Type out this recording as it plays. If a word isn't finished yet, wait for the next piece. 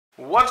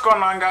What's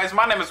going on, guys?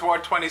 My name is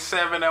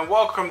Ward27 and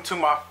welcome to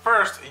my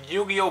first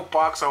Yu-Gi-Oh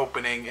box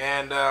opening.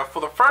 And for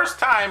the first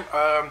time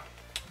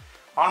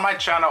on my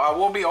channel, I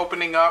will be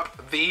opening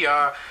up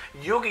the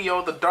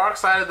Yu-Gi-Oh! The Dark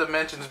Side of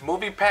Dimensions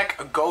Movie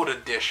Pack Gold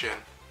Edition.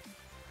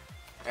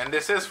 And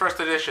this is first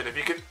edition. If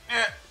you could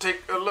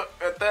take a look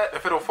at that,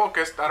 if it'll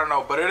focus, I don't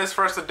know, but it is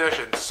first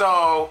edition.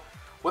 So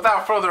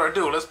without further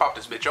ado, let's pop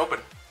this bitch open.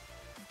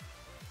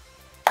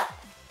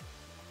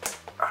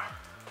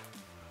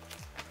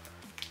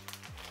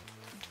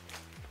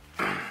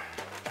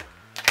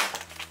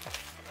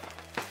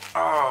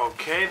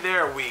 Okay,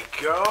 there we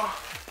go.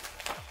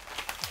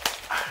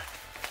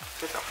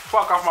 Get the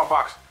fuck off my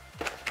box.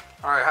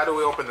 Alright, how do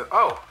we open this?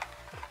 Oh,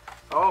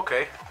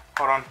 okay.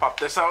 Hold on, pop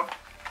this out.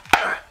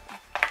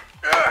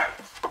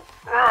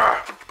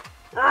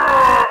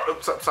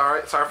 Oops, I'm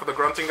sorry. Sorry for the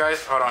grunting,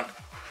 guys. Hold on.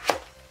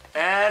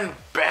 And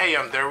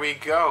bam, there we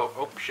go.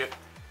 Oh, shit.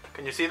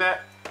 Can you see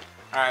that?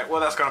 Alright, well,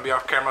 that's gonna be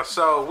off camera.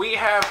 So, we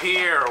have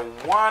here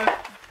 1,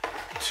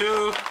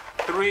 2,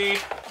 3,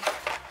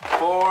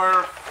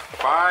 4,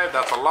 5,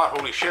 that's a lot,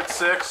 holy shit,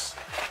 6,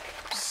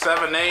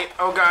 7, 8,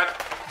 oh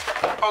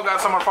god,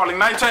 someone falling,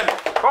 9, 10,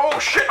 oh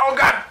shit, oh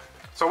god.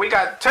 So we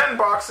got 10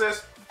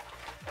 boxes,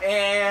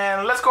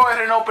 and let's go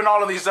ahead and open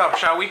all of these up,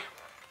 shall we?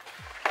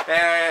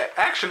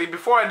 Actually,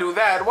 before I do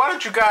that, why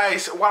don't you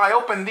guys, while I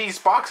open these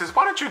boxes,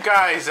 why don't you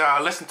guys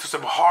listen to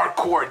some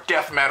hardcore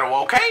death metal,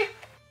 okay?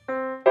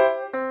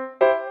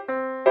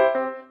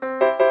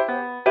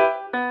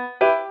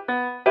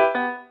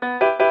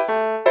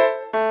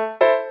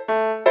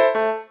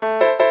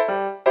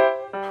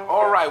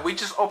 We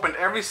just opened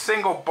every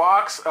single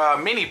box,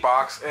 mini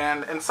box,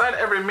 and inside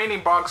every mini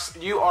box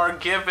you are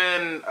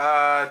given 2,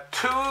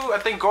 I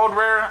think, gold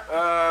rare,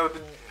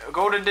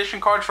 gold edition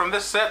cards from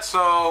this set,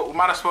 so we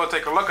might as well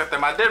take a look at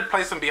them. I did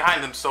place them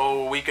behind them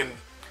so we can,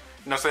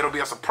 so it'll be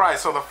a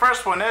surprise. So the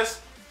first one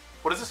is,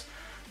 what is this?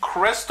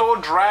 Crystal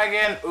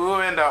Dragon,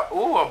 and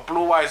a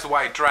Blue Eyes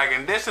White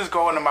Dragon. This is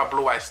going to my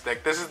Blue Eyes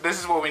deck. This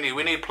is what we need.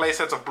 We need play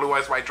sets of Blue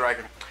Eyes White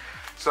Dragon.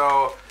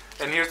 So,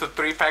 and here's the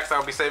 3 packs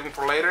I'll be saving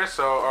for later.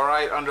 So,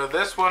 alright, under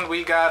this one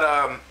we got,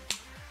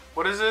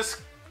 what is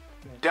this?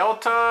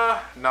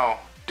 Duza,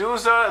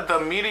 the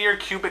Meteor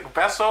Cubic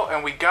Vessel.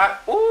 And we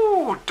got,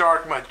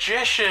 Dark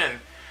Magician.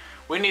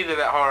 We needed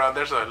that. Hold on,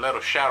 there's a little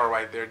shadow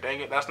right there.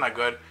 Dang it, that's not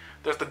good.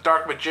 There's the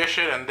Dark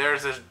Magician, and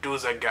there's this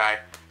Duza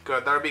guy.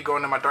 Good, that'll be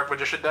going in my Dark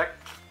Magician deck.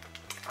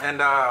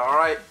 And,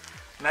 alright,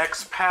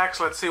 next packs.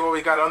 Let's see what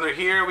we got under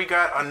here. We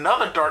got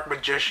another Dark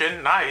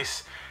Magician,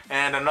 nice.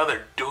 And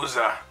another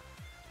Duza.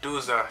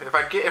 If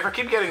I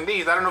keep getting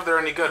these, I don't know if they're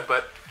any good,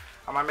 but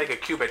I might make a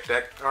cubic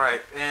deck.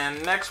 Alright,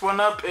 and next one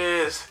up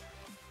is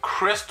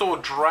Crystal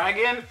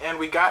Dragon, and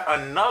we got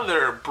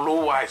another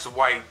Blue Eyes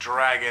White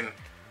Dragon.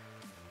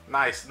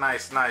 Nice.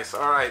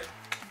 Alright,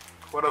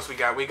 what else we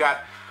got? We got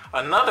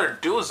another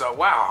Duza.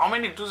 Wow, how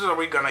many Duzas are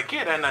we gonna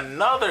get? And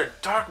another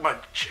Dark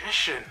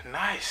Magician.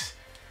 Nice.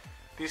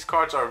 These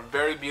cards are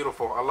very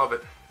beautiful. I love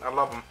it. I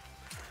love them.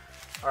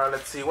 Alright,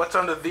 let's see. What's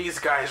under these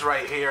guys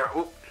right here?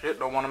 Oop, shit,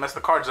 don't want to mess the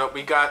cards up.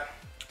 We got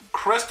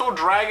Crystal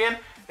Dragon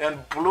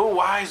and Blue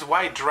Eyes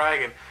White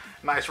Dragon.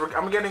 Nice.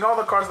 I'm getting all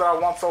the cards that I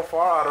want so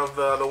far out of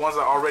the ones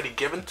that are already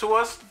given to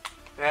us.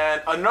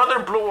 And another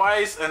Blue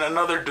Eyes and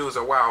another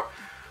Duza. Wow.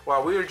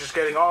 Wow, we are just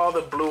getting all the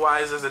Blue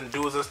Eyes and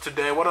Duzas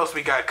today. What else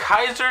we got?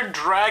 Kaiser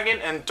Dragon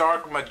and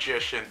Dark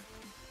Magician.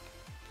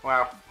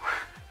 Wow.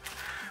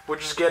 We're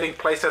just getting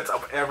playsets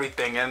of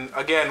everything. And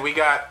again, we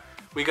got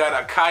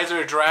a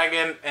Kaiser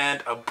Dragon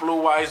and a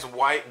Blue Eyes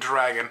White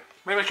Dragon.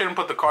 Maybe I shouldn't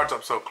put the cards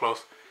up so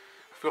close.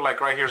 I feel like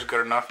right here is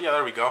good enough. Yeah,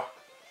 there we go.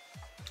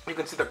 You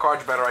can see the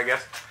cards better, I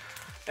guess.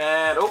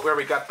 And, where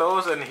we got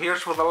those. And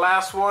here's for the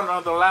last one.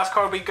 On the last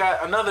card, we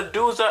got another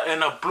Duza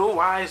and a Blue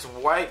Eyes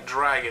White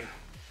Dragon.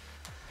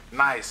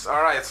 Nice.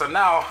 Alright, so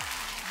now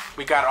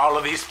we got all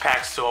of these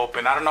packs to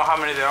open. I don't know how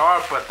many there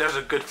are, but there's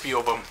a good few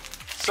of them.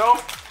 So,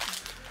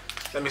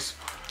 let me,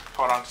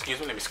 hold on,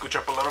 excuse me. Let me scooch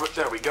up a little bit.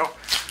 There we go.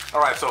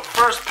 Alright, so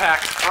first pack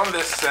from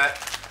this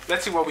set,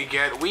 let's see what we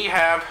get. We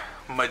have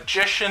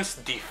Magician's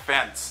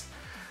Defense.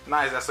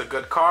 Nice, that's a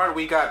good card.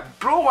 We got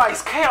Blue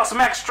Eyes Chaos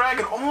Max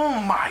Dragon.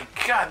 Oh my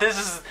god,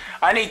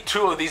 I need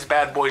 2 of these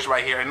bad boys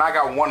right here, and I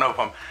got 1 of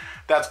them.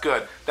 That's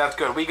good, that's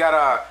good. We got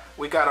a,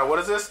 what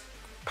is this?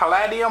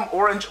 Palladium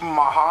Orange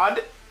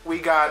Mahad. We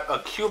got a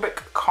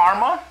Cubic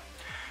Karma,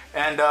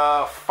 and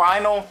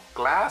Final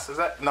Glass, is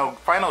that? No,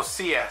 Final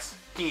CS,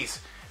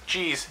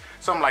 G's,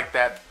 something like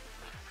that.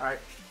 Alright.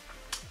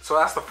 So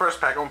that's the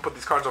first pack. I'm gonna put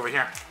these cards over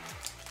here.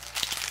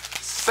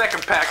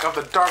 Second pack of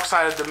the Dark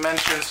Side of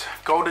Dimensions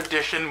Gold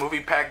Edition Movie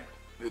Pack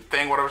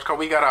thing, whatever it's called.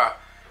 We got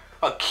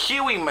a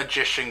Kiwi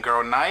Magician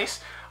girl,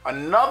 nice.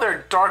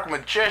 Another Dark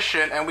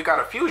Magician, and we got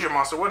a Fusion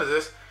Monster. What is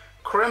this?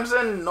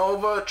 Crimson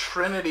Nova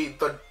Trinity,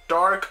 the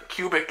Dark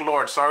Cubic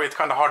Lord. Sorry, it's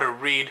kind of hard to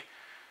read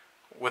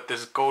with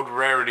this gold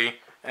rarity.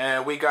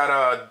 And we got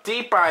a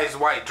Deep Eyes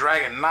White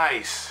Dragon.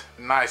 Nice.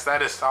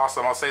 That is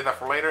awesome. I'll save that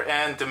for later.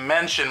 And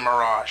Dimension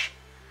Mirage.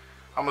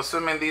 I'm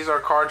assuming these are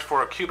cards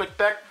for a cubic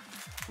deck.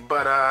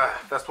 But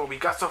that's what we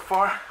got so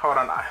far. Hold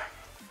on,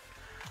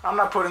 I'm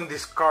not putting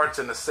these cards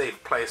in a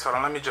safe place. Hold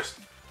on, let me just,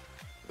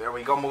 there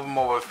we go, move them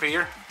over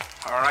here.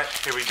 All right,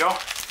 here we go.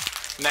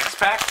 Next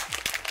pack.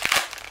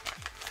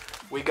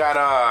 We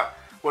got,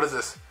 what is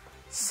this?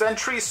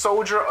 Sentry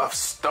Soldier of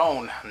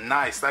Stone.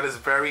 Nice, that is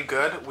very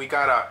good. We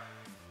got a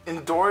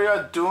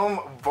Indoria Doom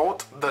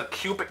Volt the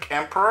Cubic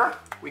Emperor.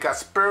 We got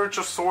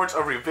Spiritual Swords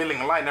of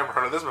Revealing Light. Never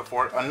heard of this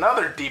before.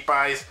 Another Deep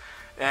Eyes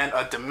and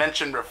a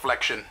Dimension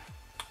Reflection. Is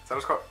that what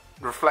it's called?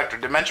 Reflector.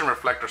 Dimension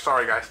Reflector.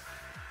 Sorry, guys.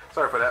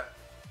 Sorry for that.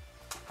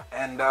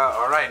 And,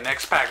 alright,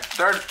 next pack.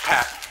 Third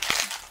pack.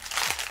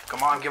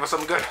 Come on, give us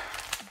something good.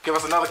 Give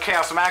us another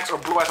Chaos Max or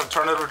Blue Eyes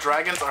Alternative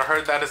Dragons. I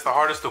heard that is the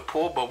hardest to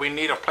pull, but we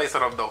need a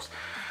playset of those.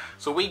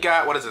 So we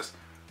got, what is this?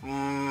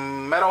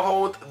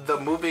 Metalhold the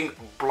Moving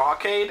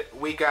Blockade.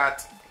 We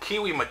got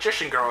Kiwi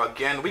Magician Girl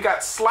again. We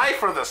got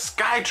Slifer the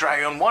Sky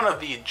Dragon, one of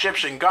the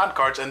Egyptian god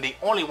cards, and the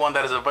only one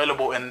that is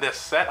available in this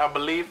set, I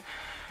believe.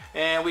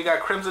 And we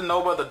got Crimson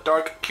Nova the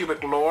Dark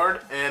Cubic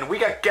Lord. And we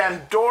got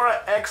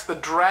Gandora X the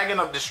Dragon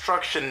of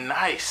Destruction.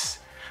 Nice.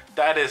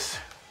 That's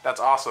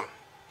awesome.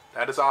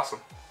 That is awesome.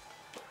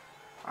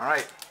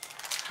 Alright.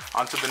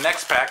 On to the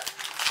next pack.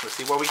 Let's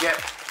see what we get.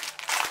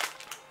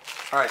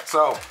 Alright,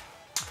 so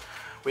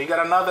we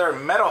got another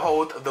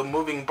Metalhold the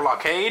Moving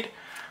Blockade.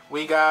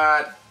 We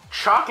got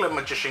Chocolate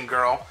Magician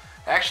Girl.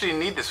 I actually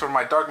need this for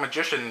my Dark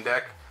Magician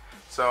deck,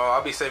 so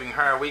I'll be saving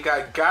her. We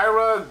got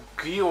Gyra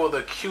Gio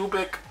the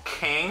Cubic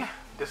King.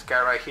 This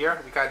guy right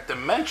here. We got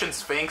Dimension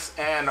Sphinx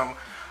and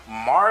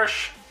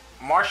Marsh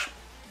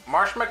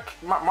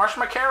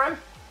McCarran.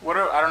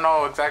 Whatever, I don't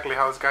know exactly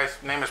how this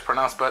guy's name is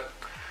pronounced, but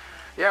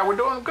yeah, we're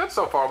doing good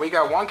so far. We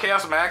got one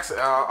Chaos Max,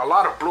 a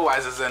lot of Blue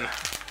Eyes and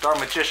Dark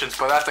Magicians,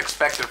 but that's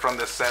expected from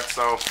this set,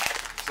 so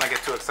let's not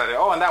get too excited.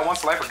 Oh, and that one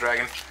Slifer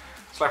Dragon.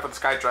 Slifer the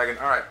Sky Dragon.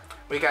 Alright.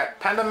 We got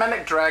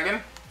Pandemic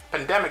Dragon,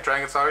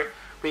 sorry.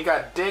 We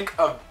got Dig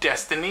of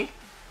Destiny.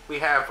 We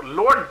have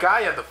Lord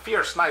Gaia the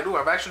Fierce Knight. Ooh,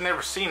 I've actually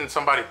never seen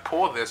somebody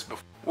pull this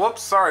before.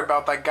 Whoops, sorry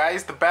about that,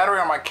 guys. The battery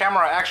on my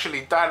camera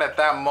actually died at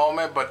that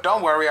moment, but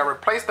don't worry, I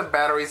replaced the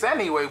batteries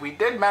anyway. We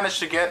did manage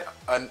to get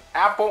an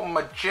Apple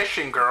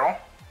Magician Girl.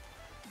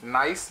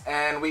 Nice.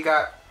 And we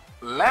got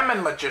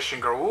Lemon Magician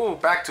Girl. Ooh,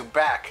 back to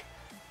back.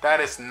 That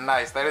is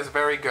nice. That is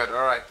very good.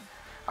 Alright.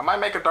 I might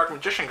make a Dark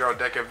Magician Girl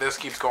deck if this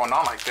keeps going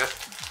on like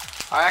this.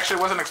 I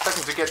actually wasn't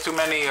expecting to get too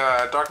many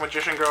Dark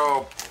Magician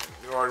Girl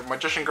or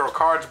Magician Girl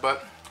cards,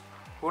 but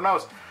who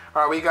knows.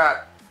 Alright, we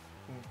got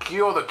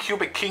Gio the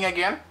Cubic King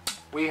again.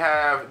 We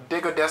have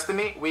Dig of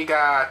Destiny. We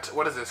got,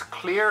 what is this?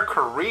 Clear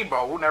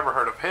Karibo. Who never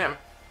heard of him?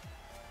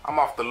 I'm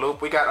off the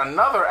loop. We got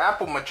another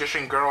Apple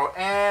Magician Girl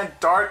and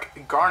Dark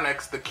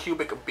Garnix the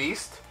Cubic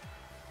Beast.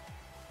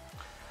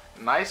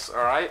 Nice.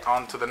 Alright,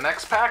 on to the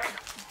next pack.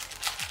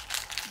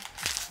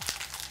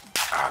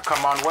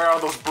 Come on, where are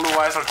those Blue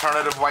Eyes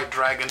Alternative White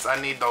Dragons?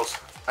 I need those.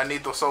 I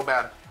need those so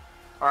bad.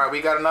 Alright,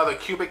 we got another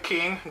Cubic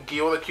King,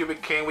 Gio the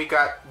Cubic King. We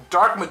got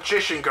Dark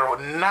Magician Girl.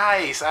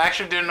 Nice. I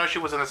actually didn't know she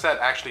was in the set.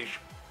 Actually,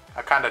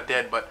 I kind of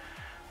did, but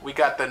we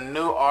got the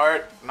new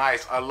art.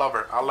 Nice. I love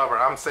her. I love her.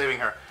 I'm saving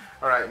her.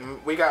 Alright,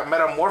 we got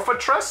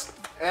Metamorphotress,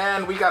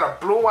 and we got a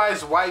Blue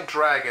Eyes White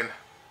Dragon.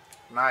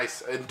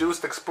 Nice.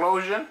 Induced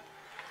Explosion.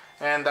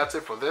 And that's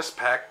it for this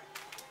pack.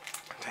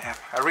 Damn,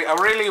 I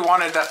really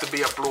wanted that to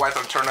be a Blue Eyes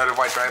Alternative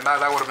White Dragon.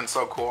 That would have been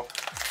so cool.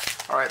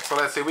 All right, so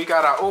let's see. We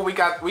got we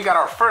got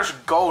our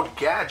first gold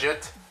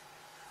gadget.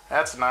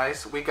 That's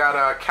nice. We got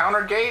a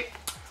Counter Gate.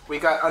 We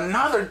got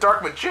another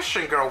Dark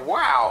Magician Girl.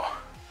 Wow.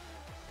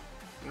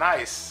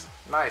 Nice,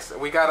 nice.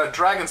 We got a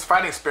Dragon's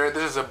Fighting Spirit.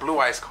 This is a Blue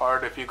Eyes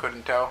card, if you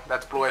couldn't tell.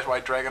 That's Blue Eyes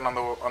White Dragon on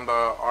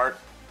the art.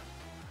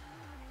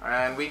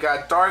 And we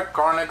got Dark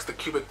Garnix the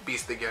Cubic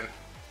Beast again.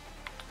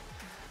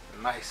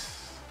 Nice.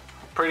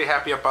 Pretty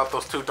happy about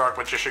those two Dark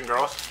Magician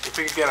Girls. If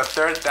we could get a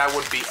third, that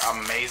would be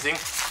amazing.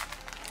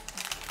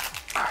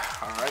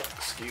 Alright,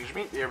 excuse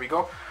me. There we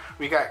go.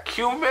 We got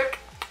Cubic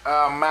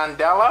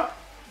Mandala.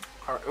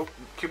 Alright,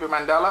 Cubic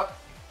Mandala.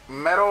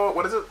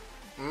 What is it?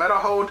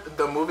 Metalhold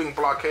the Moving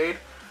Blockade.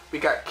 We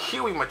got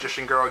Kiwi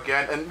Magician Girl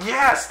again. And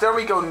yes, there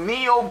we go.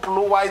 Neo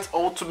Blue Eyes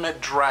Ultimate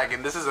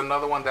Dragon. This is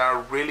another one that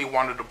I really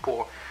wanted to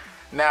pull.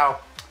 Now,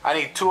 I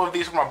need 2 of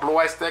these for my Blue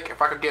Eyes deck.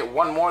 If I could get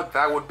 1 more,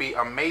 that would be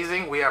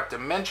amazing. We have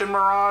Dimension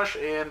Mirage,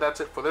 and that's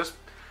it for this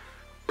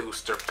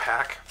booster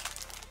pack.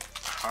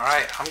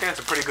 Alright, I'm getting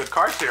some pretty good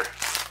cards here.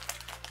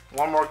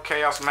 1 more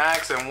Chaos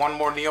Max and 1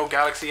 more Neo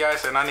Galaxy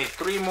Eyes, and I need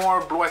 3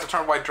 more Blue Eyes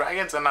Eternal White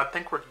Dragons, and I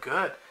think we're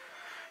good.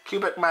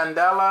 Cubic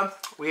Mandala.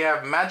 We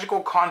have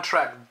Magical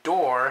Contract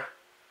Door.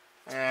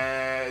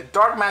 And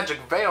Dark Magic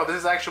Veil. This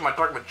is actually my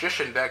Dark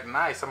Magician deck.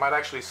 Nice. I might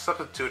actually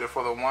substitute it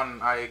for the one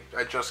I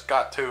just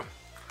got too.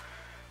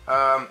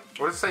 What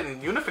does it say?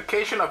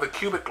 Unification of the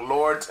Cubic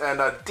Lords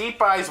and a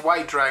Deep Eyes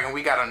White Dragon.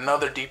 We got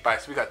another Deep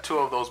Eyes. We got 2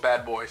 of those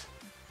bad boys.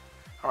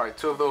 Alright,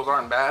 2 of those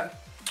aren't bad.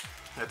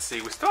 Let's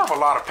see. We still have a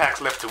lot of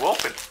packs left to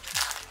open.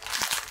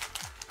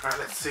 Alright,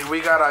 let's see.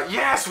 We got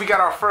we got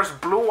our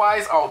first Blue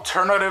Eyes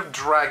Alternative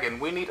Dragon.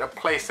 We need a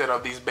playset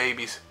of these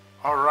babies.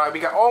 Alright, we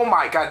got, oh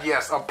my god,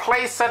 yes, a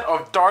playset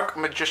of Dark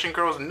Magician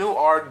Girls New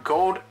Art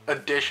Gold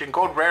Edition,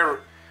 Gold Rare,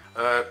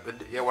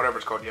 yeah, whatever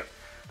it's called, yeah.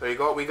 There you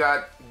go. We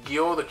got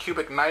Gil the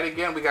Cubic Knight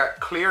again. We got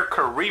Clear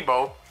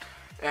Karibo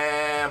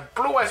and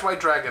Blue Eyes White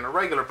Dragon, a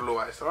regular Blue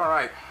Eyes.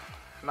 Alright,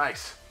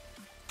 nice.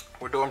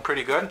 We're doing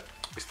pretty good.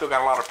 We still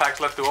got a lot of packs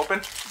left to open.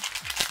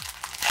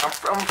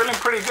 I'm feeling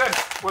pretty good.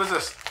 What is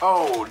this?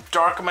 Oh,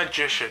 Dark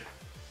Magician.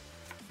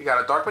 We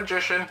got a Dark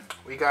Magician.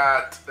 We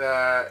got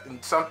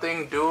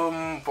something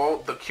Doom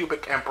Volt the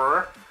Cubic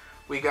Emperor.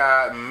 We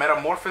got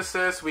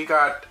Metamorphosis. We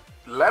got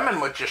Lemon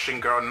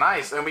Magician Girl.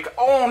 Nice. And we got,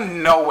 oh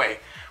no way.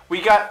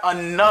 We got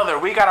another.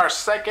 We got our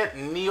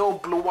second Neo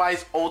Blue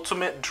Eyes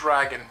Ultimate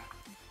Dragon.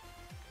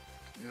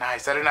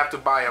 Nice. I didn't have to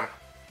buy him.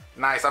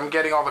 Nice. I'm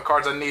getting all the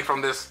cards I need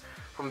from this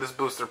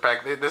booster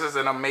pack. This is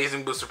an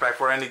amazing booster pack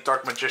for any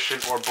Dark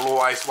Magician or Blue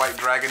Eyes White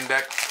Dragon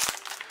deck.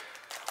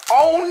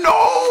 Oh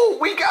no!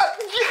 We got,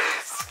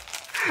 yes!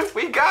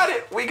 We got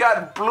it! We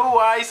got Blue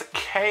Eyes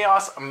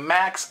Chaos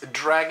Max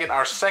Dragon,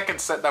 our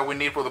second set that we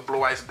need for the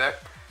Blue Eyes deck.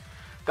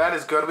 That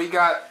is good. We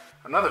got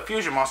another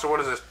fusion monster. What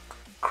is this?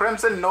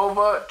 Crimson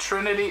Nova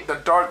Trinity, the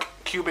Dark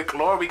Cubic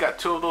Lord. We got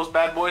two of those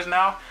bad boys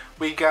now.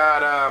 We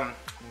got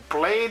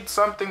Blade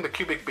something, the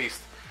Cubic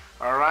Beast.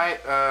 Alright,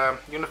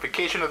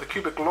 Unification of the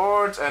Cubic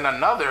Lords, and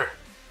another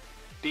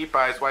Deep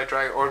Eyes White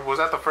Dragon. Or was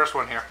that the first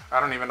one here? I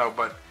don't even know,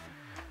 but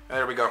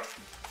there we go.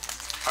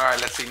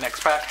 Alright, let's see,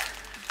 next pack.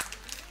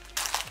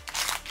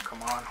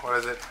 Come on, what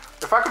is it?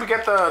 If I could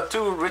get the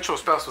two ritual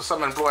spells to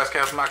summon Blue Eyes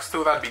Chaos Max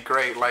 2, that'd be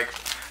great. Like,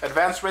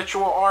 Advanced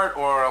Ritual Art,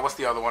 or what's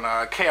the other one?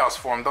 Chaos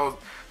Form. Those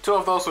two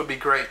of those would be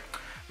great.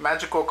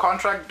 Magical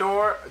Contract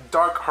Door,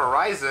 Dark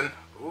Horizon.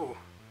 Ooh,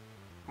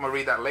 I'm gonna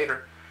read that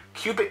later.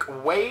 Cubic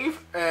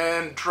Wave,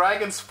 and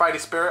Dragon's Fighting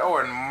Spirit. Oh,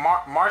 and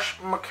Marsh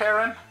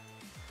McCarran.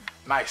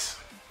 Nice.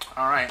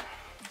 Alright.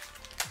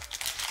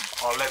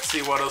 Oh, let's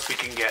see what else we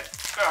can get.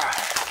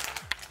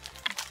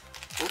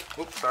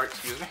 Oops, sorry,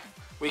 excuse me.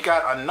 We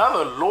got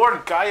another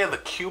Lord Gaia the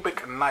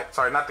Cubic Knight.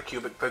 Sorry, not the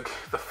Cubic,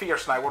 the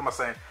Fierce Knight. What am I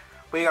saying?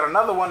 We got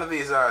another one of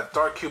these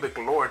Dark Cubic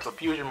Lords, a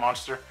fusion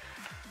monster.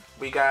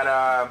 We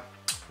got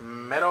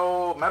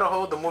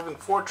Metalhold, the Moving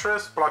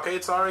Fortress,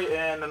 Blockade, sorry,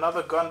 and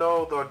another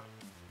Gundo, the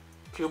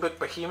Cubic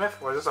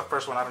Behemoth. Or is this the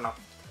first one? I don't know.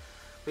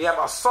 We have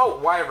Assault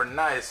Wyvern.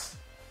 Nice.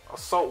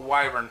 Assault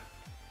Wyvern.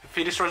 If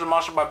he destroys a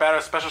monster by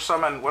battle, special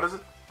summon, what is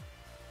it?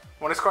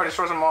 When this card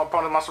destroys an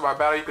opponent's monster by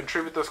battle, you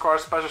contribute this card,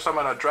 special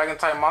summon a dragon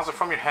type monster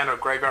from your hand or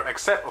graveyard,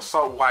 except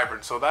Assault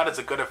Wyvern. So that is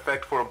a good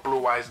effect for a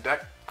Blue Eyes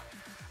deck.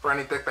 For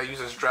any deck that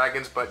uses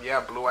dragons, but yeah,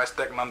 Blue Eyes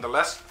deck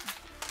nonetheless.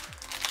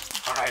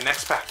 Alright,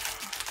 next pack.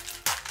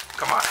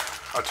 Come on.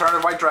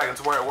 Alternative White Dragons,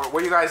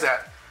 where you guys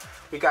at?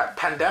 We got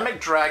Pandemic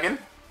Dragon.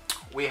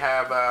 We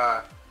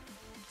have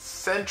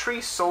Sentry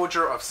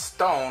Soldier of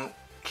Stone,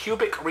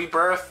 Cubic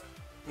Rebirth,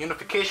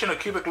 Unification of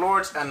Cubic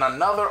Lords, and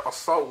another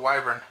Assault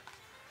Wyvern.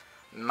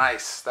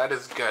 Nice, that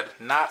is good.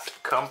 Not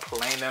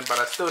complaining, but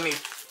I still need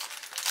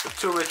the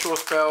two ritual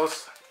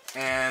spells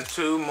and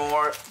two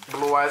more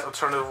Blue Eyes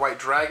Alternative White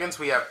Dragons.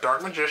 We have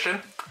Dark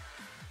Magician.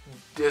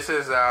 This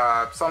is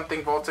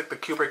something Voltic the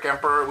Cubic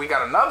Emperor. We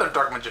got another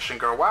Dark Magician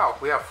Girl. Wow,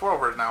 we have four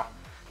over it now.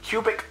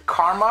 Cubic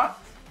Karma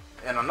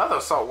and another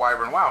Assault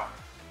Wyvern. Wow,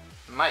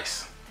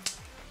 nice,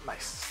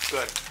 nice,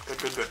 good.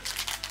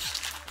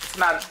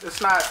 It's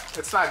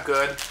not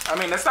good. I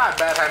mean, it's not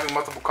bad having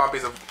multiple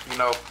copies of, you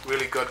know,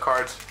 really good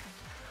cards.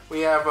 We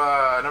have,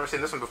 never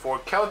seen this one before,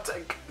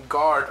 Celtic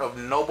Guard of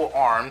Noble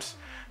Arms.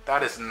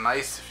 That is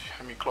nice.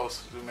 Let me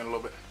zoom in a little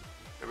bit.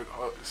 There we go.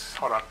 Oh,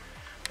 hold on.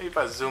 Maybe if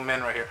I zoom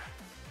in right here.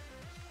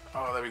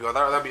 Oh, there we go.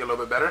 That'll be a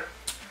little bit better.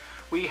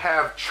 We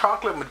have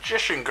Chocolate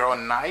Magician Girl.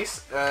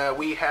 Nice.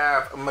 We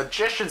have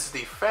Magician's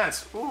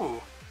Defense. Ooh,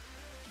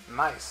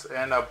 nice.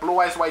 And Blue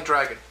Eyes White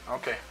Dragon.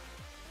 Okay.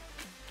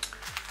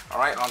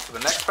 Alright, on to the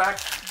next pack.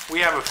 We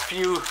have a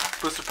few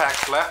booster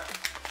packs left.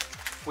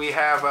 We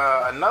have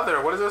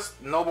another, what is this?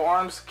 Noble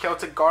Arms,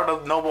 Celtic Guard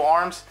of Noble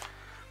Arms.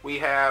 We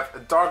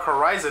have Dark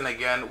Horizon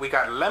again. We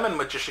got Lemon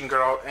Magician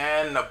Girl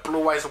and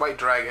Blue Eyes White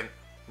Dragon.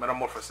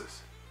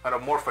 Metamorphosis,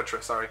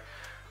 sorry.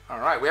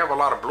 Alright, we have a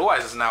lot of Blue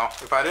Eyes now.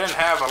 If I didn't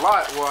have a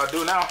lot, well, I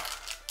do now.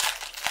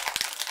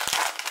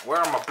 Where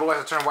are my Blue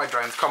Eyes Eternal White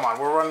Dragons? Come on,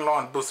 we're running low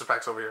on booster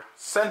packs over here.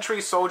 Sentry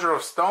Soldier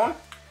of Stone.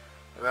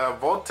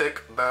 Volt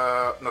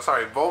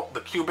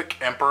the Cubic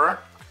Emperor.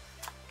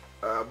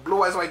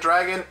 Blue Eyes White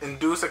Dragon,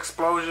 Induce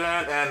Explosion,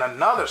 and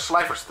another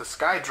Slifer the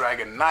Sky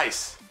Dragon.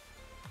 Nice.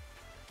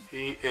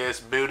 He is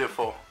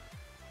beautiful.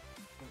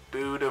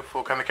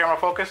 Beautiful. Can the camera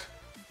focus?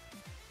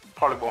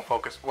 Probably won't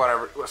focus.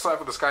 Whatever.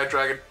 Slifer the Sky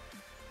Dragon.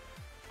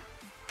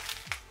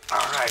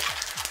 Alright.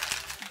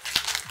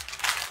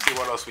 See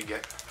what else we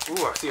get.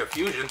 Ooh, I see a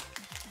fusion.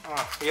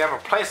 We have a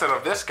playset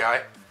of this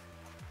guy.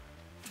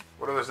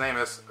 Whatever his name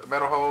is.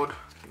 Metalhold.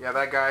 Yeah,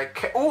 that guy.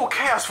 Ooh,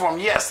 Chaos Form.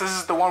 Yes, this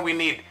is the one we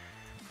need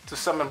to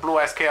summon Blue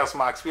Eyes Chaos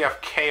Max. We have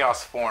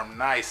Chaos Form.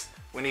 Nice.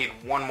 We need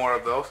one more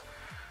of those.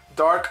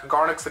 Dark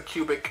Garnix the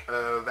Cubic,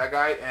 that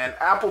guy, and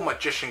Apple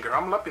Magician Girl.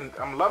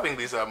 I'm loving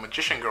these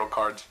Magician Girl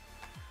cards.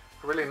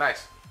 Really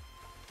nice.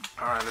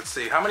 All right, let's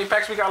see. How many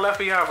packs we got left?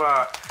 We have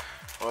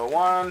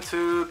 1,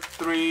 2,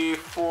 3,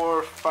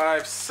 4,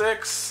 5,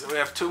 6. We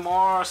have 2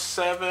 more,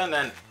 7,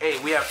 and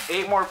 8. We have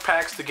 8 more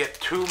packs to get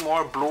 2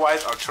 more Blue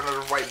Eyes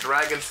Alternative White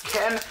Dragons.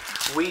 Can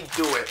we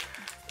do it?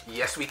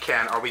 Yes, we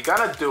can. Are we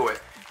gonna do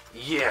it?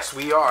 Yes,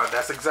 we are.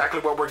 That's exactly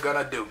what we're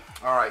gonna do.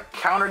 All right,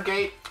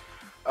 Countergate,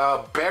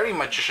 Berry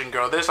Magician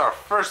Girl. This is our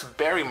first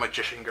Berry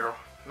Magician Girl.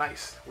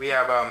 Nice. We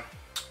have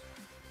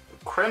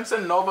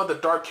Crimson Nova, the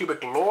Dark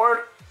Cubic Lord,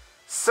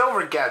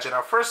 Silver Gadget.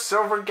 Our first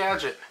Silver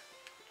Gadget.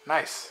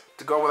 Nice.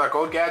 To go with our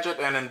Gold Gadget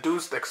and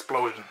Induced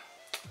Explosion.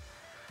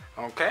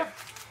 Okay.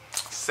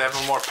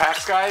 7 more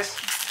packs, guys.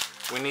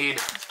 We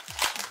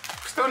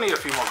still need a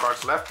few more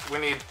cards left. We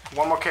need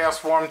 1 more Chaos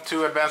Form,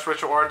 2 Advanced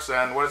Ritual Arts,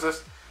 and what is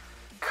this?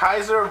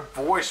 Kaiser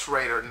Voice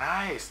Raider.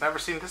 Nice. Never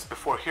seen this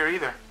before here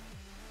either.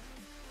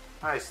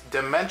 Nice.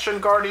 Dimension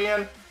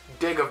Guardian,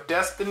 Dig of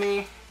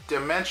Destiny,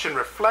 Dimension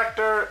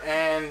Reflector,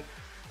 and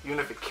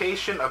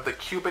Unification of the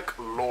Cubic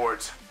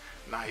Lords.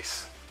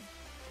 Nice.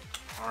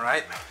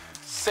 Alright.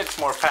 6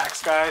 more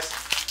packs, guys.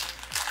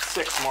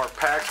 6 more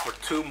packs for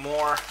 2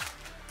 more.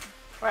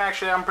 Well,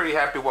 actually, I'm pretty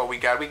happy what we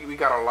got. We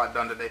got a lot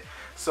done today.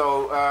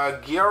 So,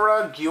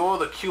 Gyura Gyo,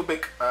 the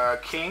Cubic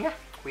King.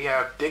 We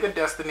have Dig of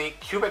Destiny,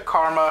 Cubic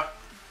Karma,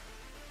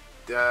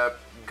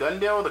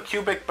 Gundil, the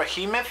Cubic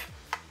Behemoth,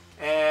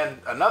 and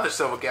another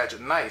Silver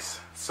Gadget. Nice.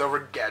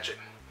 Silver Gadget.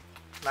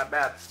 Not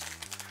bad.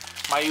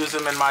 Might use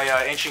them in my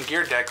Ancient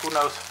Gear deck. Who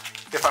knows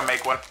if I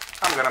make one.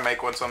 I'm going to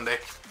make one someday.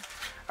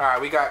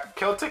 Alright, we got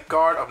Celtic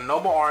Guard of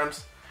Noble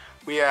Arms.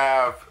 We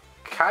have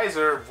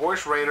Kaiser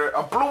Voice Raider,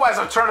 a Blue Eyes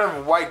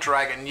Alternative White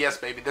Dragon. Yes,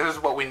 baby. This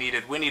is what we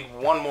needed. We need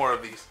 1 more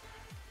of these.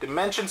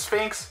 Dimension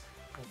Sphinx,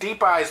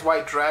 Deep Eyes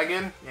White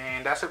Dragon,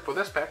 and that's it for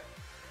this pack.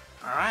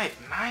 Alright,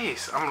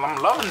 nice. I'm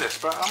loving this,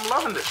 bro. I'm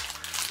loving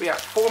this. We have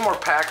 4 more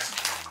packs.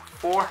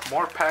 4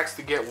 more packs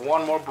to get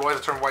 1 more Blue Eyes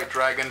Alternative White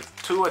Dragon,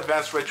 2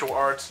 Advanced Ritual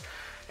Arts,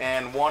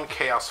 and 1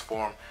 Chaos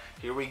Form.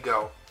 Here we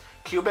go.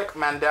 Cubic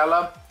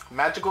Mandala,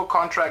 Magical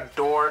Contract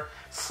Door,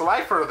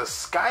 Slifer the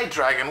Sky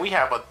Dragon. We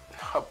have a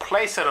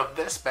playset of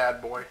this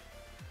bad boy.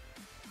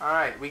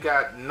 Alright, we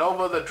got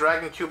Nova the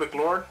Dragon Cubic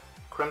Lord,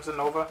 Crimson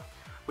Nova.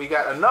 We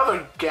got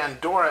another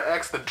Gandora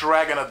X, the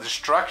Dragon of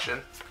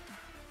Destruction.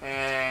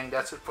 And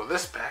that's it for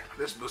this pack,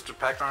 this booster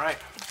pack. Alright,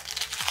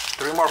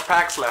 3 more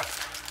packs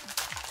left.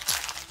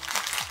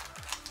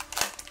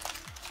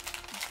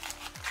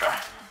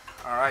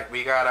 Alright,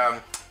 we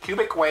got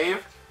Cubic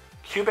Wave,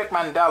 Cubic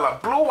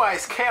Mandala, Blue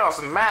Eyes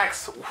Chaos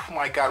Max. Oh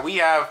my god, we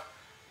have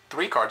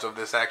 3 cards of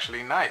this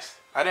actually. Nice.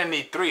 I didn't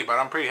need 3, but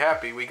I'm pretty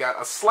happy. We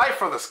got a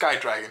Slifer the Sky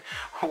Dragon.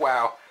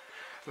 Wow.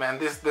 Man,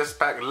 this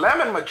pack.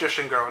 Lemon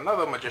Magician Girl,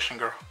 another Magician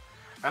Girl.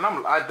 And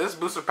this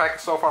booster pack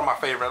is so far my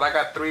favorite. I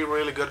got 3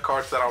 really good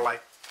cards that I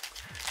like.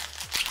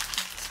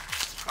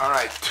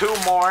 Alright, 2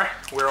 more.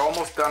 We're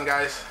almost done,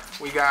 guys.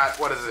 We got,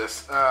 what is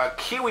this?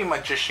 Kiwi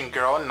Magician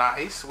Girl,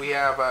 nice. We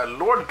have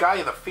Lord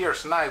Gaia the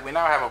Fierce Knight. We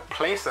now have a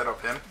playset of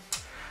him.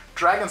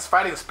 Dragon's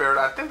Fighting Spirit.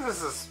 I think they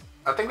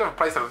have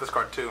a playset of this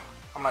card too.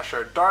 I'm not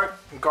sure. Dark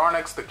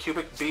Garnix, the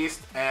Cubic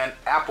Beast, and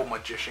Apple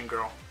Magician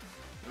Girl.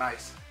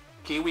 Nice.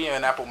 Kiwi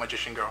and Apple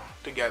Magician Girl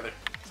together,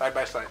 side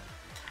by side.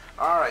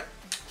 Alright.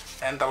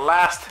 And the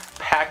last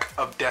pack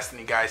of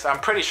Destiny, guys. I'm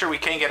pretty sure we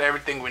can't get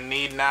everything we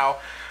need now,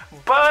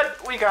 but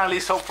we can at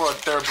least hope for a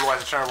 3rd Blue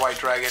Eyes Alternative White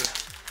Dragon.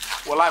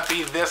 Will I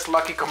be this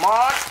lucky? Come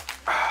on.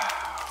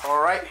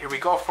 Alright, here we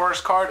go.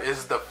 First card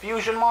is the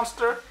Fusion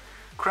Monster.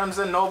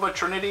 Crimson Nova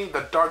Trinity,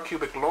 the Dark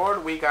Cubic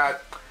Lord. We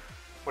got,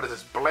 what is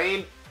this?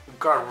 Blade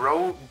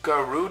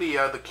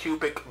Garudia, the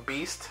Cubic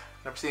Beast.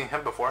 Never seen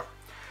him before.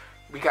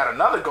 We got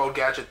another Gold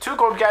Gadget. 2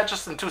 Gold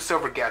Gadgets and 2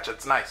 Silver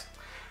Gadgets. Nice.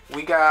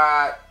 We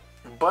got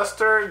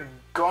Buster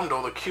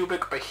Gondol, the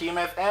Cubic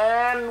Behemoth.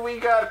 And we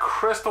got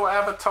Crystal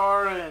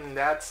Avatar. And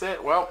that's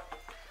it. Well,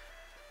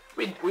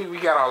 we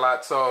got a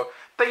lot. So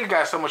thank you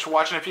guys so much for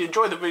watching. If you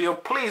enjoyed the video,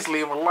 please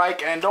leave a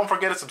like. And don't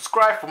forget to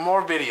subscribe for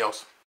more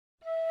videos.